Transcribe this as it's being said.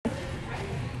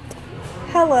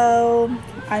Hello,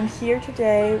 I'm here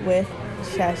today with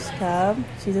Sheshka.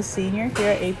 She's a senior here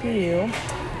at APU.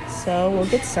 So we'll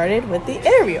get started with the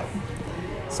interview.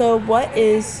 So what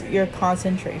is your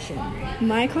concentration?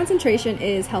 My concentration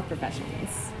is health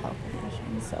professions. Health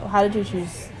professions. So how did you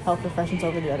choose health professions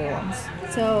over the other ones?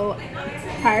 So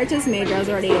prior to this major, I was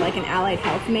already an allied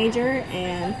health major,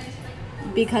 and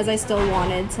because I still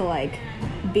wanted to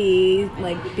be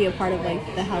a part of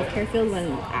the healthcare field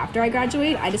when after I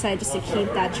graduate, I decided just to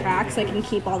keep that track so I can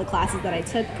keep all the classes that I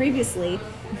took previously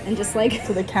and just So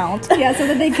they count. yeah, so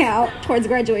that they count towards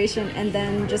graduation, and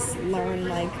then just learn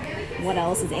what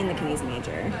else is in the kinesiology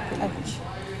major.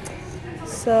 Okay.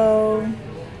 So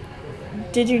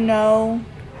did you know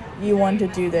you wanted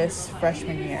to do this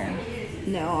freshman year?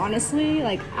 No, honestly,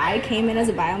 I came in as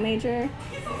a bio major,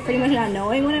 pretty much not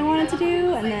knowing what I wanted to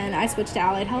do, and then I switched to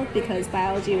allied health because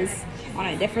biology was on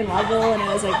a different level and it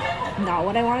was not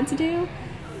what I wanted to do.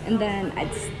 And then I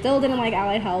still didn't like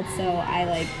allied health, so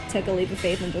I took a leap of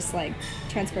faith and just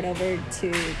transferred over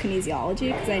to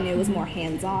kinesiology because I knew it was more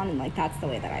hands-on and that's the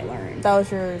way that I learned. That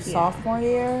was your sophomore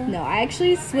year? No, I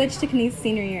actually switched to kinesiology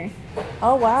senior year.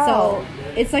 Oh wow. So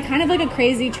it's kind of a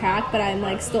crazy track, but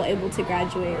I'm still able to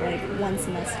graduate one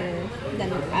semester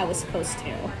than I was supposed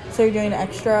to. So you're doing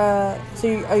extra.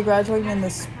 Are you graduating in the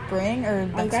spring or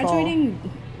next I'm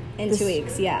graduating in 2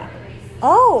 weeks. Yeah.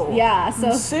 Oh. Yeah.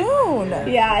 So soon.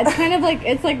 Yeah, it's kind of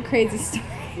it's a crazy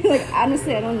story.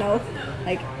 Honestly, I don't know.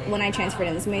 When I transferred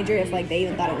in this major, if they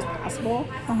even thought it was possible.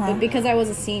 But because I was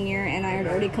a senior and I had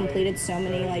already completed so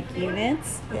many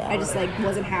units, I just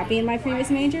wasn't happy in my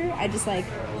previous major. I just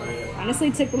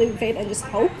honestly took the leap of faith and just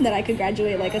hoped that I could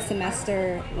graduate a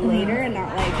semester later and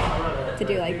not to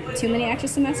do too many extra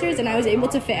semesters, and I was able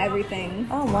to fit everything.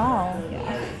 Oh wow.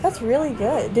 Yeah. That's really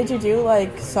good. Did you do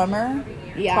summer?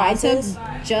 Yeah, classes?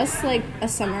 I took just a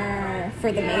summer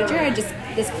for the major.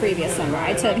 This previous summer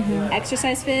I took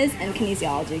exercise phys and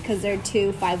kinesiology because they're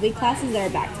 2 5-week classes that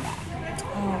are back to back.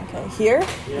 Oh, okay. Here?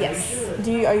 Yes.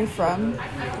 Are you from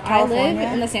California? I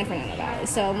live in the San Fernando Valley,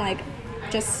 so I'm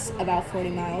just about 40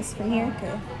 miles from here.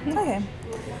 Okay. Okay.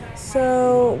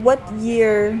 So what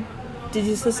year did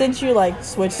you? So since you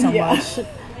switched so much,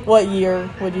 what year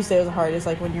would you say was the hardest?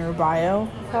 When you were bio,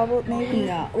 probably maybe.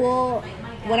 No. Well,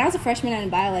 when I was a freshman in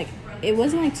bio, it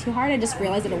wasn't too hard. I just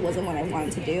realized that it wasn't what I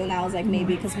wanted to do, and that was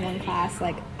maybe because one class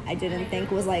I didn't think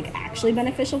was actually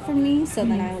beneficial for me. So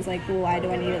then I was well, why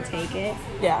do I need to take it?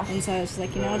 Yeah. And so I was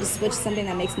just just switch to something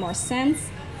that makes more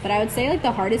sense. But I would say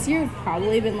the hardest year would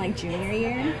probably been junior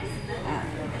year,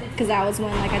 because that was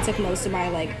when I took most of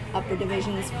my upper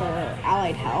divisions for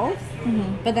allied health.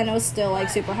 But then it was still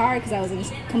super hard because I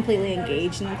wasn't completely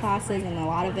engaged in the classes, and a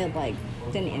lot of it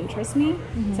didn't interest me.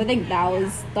 So I think that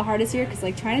was the hardest year, because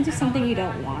trying to do something you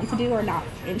don't want to do or not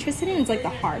interested in is the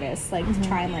hardest. To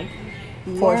try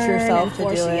and force yourself to do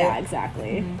it. Yeah,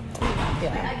 exactly.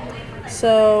 Yeah.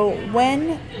 So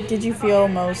when did you feel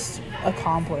most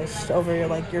accomplished over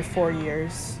your 4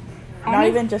 years? Not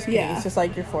even just me, it's just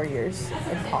your 4 years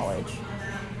in college.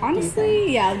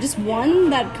 Honestly, yeah, just one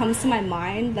that comes to my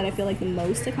mind that I feel the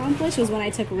most accomplished was when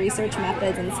I took research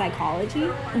methods in psychology,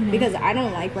 because I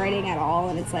don't like writing at all,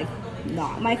 and it's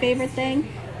not my favorite thing.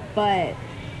 But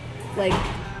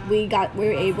we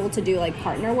were able to do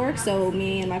partner work. So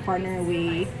me and my partner,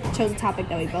 we chose a topic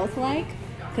that we both like,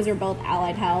 because we're both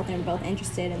allied health and we're both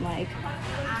interested in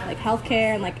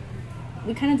healthcare, and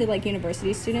we kind of did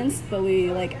university students, but we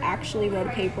actually wrote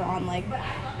a paper on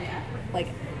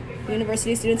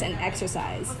university students and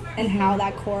exercise, and how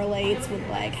that correlates with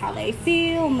how they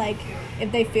feel, and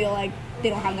if they feel they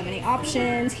don't have that many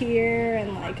options here,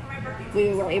 and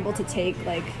we were able to take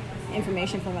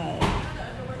information from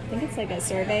I think it's a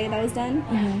survey that was done.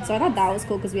 So I thought that was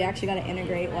cool, because we actually got to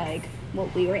integrate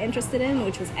what we were interested in,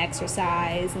 which was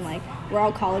exercise, and we're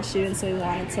all college students, so we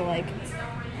wanted to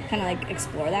kind of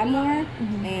explore that more.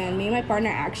 And me and my partner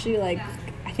actually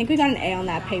I think we got an A on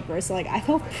that paper, so I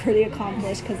felt pretty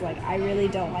accomplished, because I really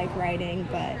don't like writing,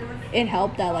 but it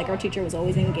helped that our teacher was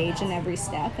always engaged in every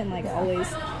step, and always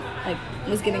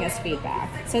was giving us feedback.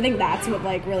 So I think that's what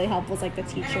really helped, was the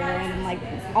teacher,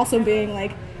 and also being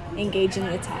engaged in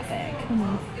the topic.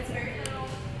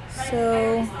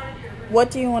 So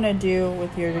what do you want to do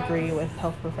with your degree with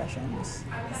health professions?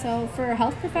 So for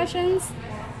health professions,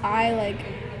 I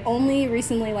only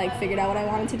recently figured out what I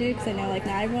wanted to do, because I know not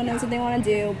everyone knows what they want to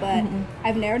do, but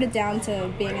I've narrowed it down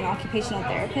to being an occupational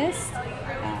therapist.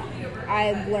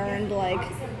 I've learned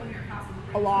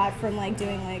a lot from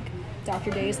doing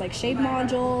Dr. Day's shape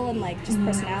module, and just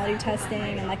personality testing,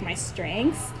 and my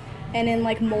strengths, and in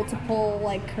multiple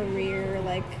career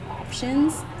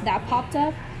options that popped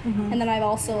up. And then I've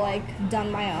also like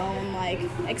done my own like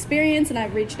experience, and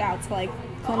I've reached out to like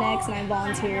clinics, and I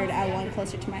volunteered at one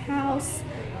closer to my house.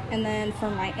 And then for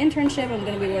my internship, I'm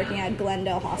going to be working at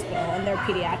Glendale Hospital in their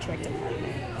pediatric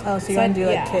department. Oh, so you want to do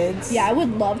like kids? Yeah, I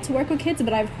would love to work with kids,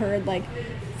 but I've heard like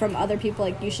from other people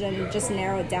like you shouldn't just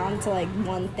narrow it down to like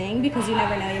one thing, because you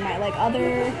never know, you might like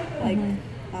other like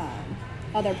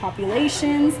other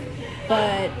populations,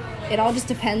 but it all just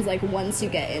depends. Like once you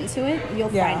get into it, you'll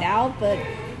find out. But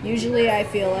usually I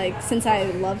feel like since I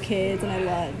love kids and I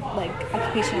love like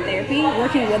occupational therapy,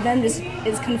 working with them just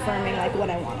is confirming like what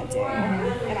I want to do.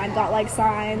 And I've got like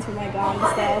signs from my God and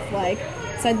stuff, like,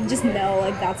 so I just know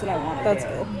like that's what I want to do. That's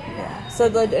good. Yeah. So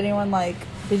did anyone like,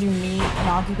 did you meet an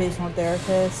occupational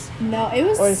therapist? No, it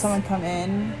was... Or did someone come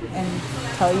in and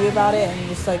tell you about it and you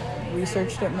just like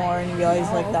researched it more and you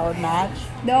realized like that would match?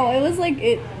 No, it was like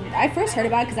I first heard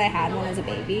about it because I had one as a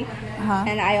baby.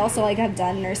 And I also like have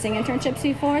done nursing internships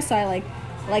before, so I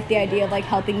like the idea of like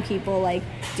helping people like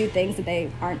do things that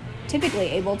they aren't typically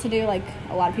able to do. Like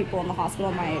a lot of people in the hospital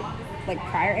in my like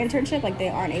prior internship, like they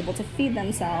aren't able to feed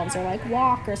themselves or like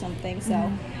walk or something.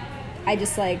 So I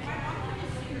just like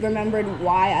remembered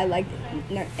why I liked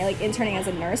like interning as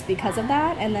a nurse because of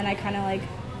that. And then I kind of like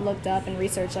looked up and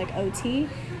researched like OT,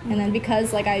 and then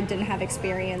because like I didn't have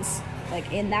experience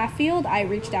like in that field, I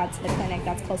reached out to the clinic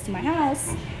that's close to my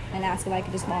house and asked if I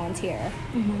could just volunteer.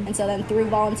 And so then through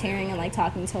volunteering and like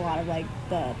talking to a lot of like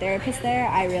the therapists there,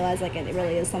 I realized like it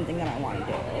really is something that I want to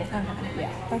do.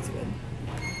 Yeah, that's good.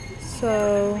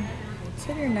 So what's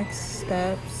your next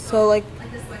steps? So like,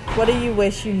 what do you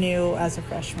wish you knew as a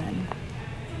freshman?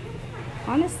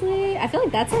 Honestly, I feel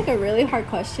like that's like a really hard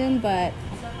question, but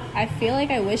I feel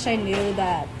like I wish I knew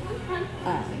that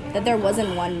that there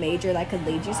wasn't one major that could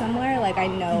lead you somewhere. Like I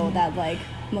know that like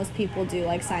most people do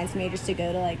like science majors to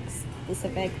go to like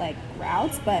specific like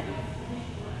routes, but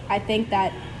I think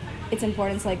that it's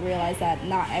important to like realize that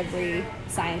not every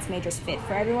science major is fit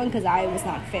for everyone, because I was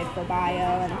not fit for bio,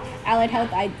 and allied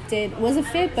health was a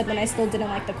fit, but then I still didn't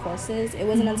like the courses. It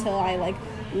wasn't until I like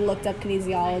looked up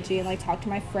kinesiology and like talked to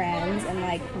my friends and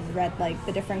like read like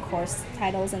the different course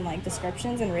titles and like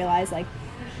descriptions and realized like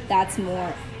that's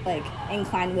more like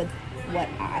inclined with what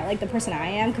I like, the person I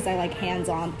am, because I like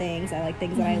hands-on things. I like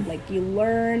things that I like you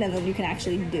learn and then you can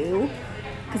actually do.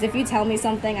 Because if you tell me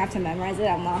something, I have to memorize it,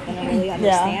 I'm not going to really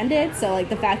understand it. So like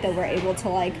the fact that we're able to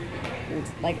like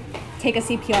take a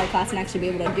CPR class and actually be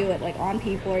able to do it like on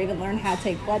people, or even learn how to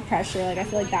take blood pressure, like I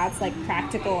feel like that's like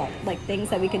practical like things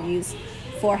that we could use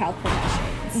for health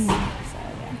professions. So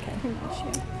yeah, pretty much,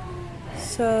 yeah.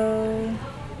 So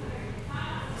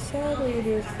what you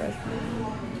do as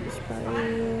freshman inspire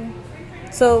you?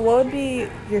 So what would be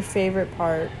your favorite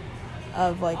part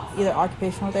of like either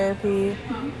occupational therapy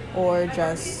or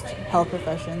just health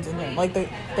professions, and like the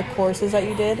courses that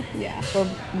you did? Yeah. Were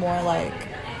more like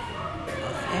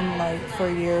in like for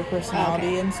your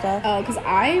personality and stuff? Oh, because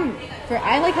I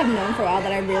like have known for a while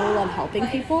that I really love helping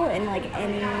people in like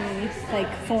any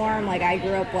like form. Like I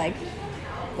grew up like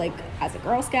as a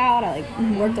Girl Scout. I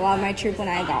like worked a lot of my troop when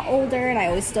I got older, and I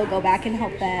always still go back and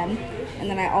help them. And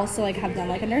then I also like have done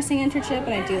like a nursing internship,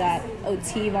 and I do that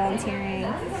OT volunteering.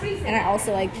 And I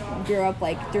also like grew up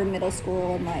like through middle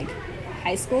school and like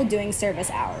high school doing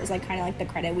service hours, like kind of like the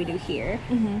credit we do here.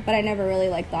 But I never really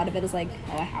like thought of it as like,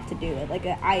 oh, I have to do it. Like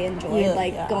I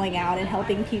enjoyed going out and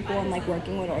helping people and like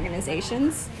working with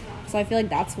organizations. So I feel like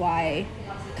that's why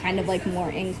kind of like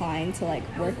more inclined to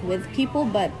like work with people.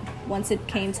 But once it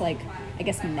came to like I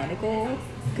guess medical,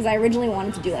 because I originally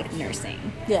wanted to do like nursing,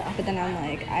 but then I'm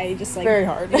like, I just like very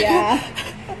hard.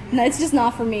 No, it's just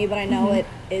not for me, but I know it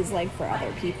is like for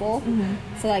other people.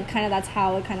 So like kind of that's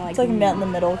how it kind of like, it's like met in the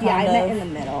middle kind of. I met in the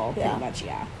middle pretty much.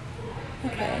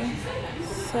 Okay,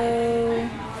 so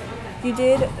you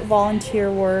did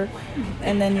volunteer work,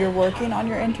 and then you're working on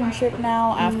your internship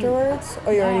now afterwards,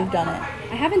 or you already done it?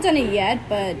 I haven't done it yet,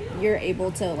 but you're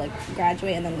able to like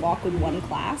graduate and then walk with one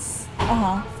class.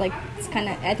 It's like, it's kind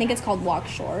of, I think it's called walk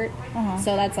short.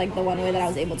 So that's like the one way that I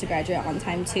was able to graduate on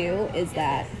time too, is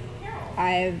that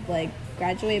I've like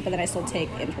graduate, but then I still take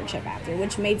internship after,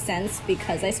 which made sense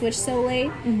because I switched so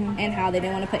late, and how they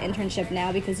didn't want to put internship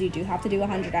now because you do have to do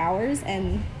 100 hours,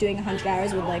 and doing 100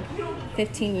 hours with like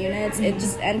 15 units, it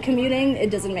just, and commuting, it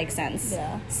doesn't make sense.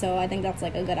 So I think that's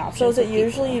like a good option. So is it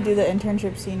usually you do the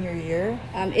internship senior year?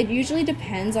 It usually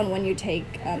depends on when you take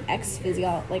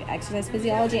exercise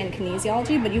physiology and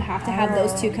kinesiology, but you have to have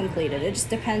those two completed. It just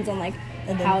depends on like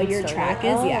how your track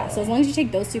is. So as long as you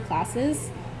take those two classes,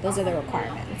 those are the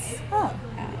requirements.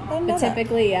 didn't know But that.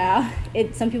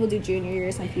 typically, some people do junior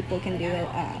year, some people can do it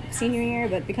senior year.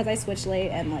 But because I switched late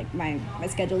and like my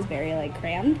schedule is very like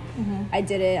crammed, I'm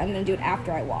gonna do it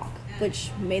after I walk,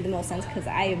 which made the most sense because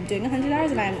I am doing 100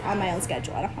 hours and I'm on my own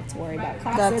schedule. I don't have to worry about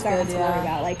classes. That's I don't have good, to worry yeah.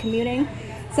 about like commuting.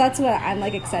 So that's what I'm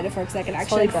like excited for because I can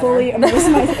actually Totally fully better. immerse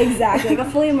myself. Exactly, I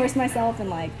can fully immerse myself and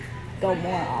like go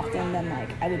more often than like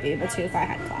I would be able to if I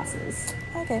had classes.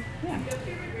 Okay. Yeah.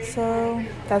 So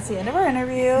that's the end of our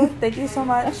interview. Thank you so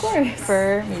much Of course.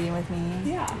 for meeting with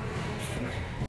me. Yeah.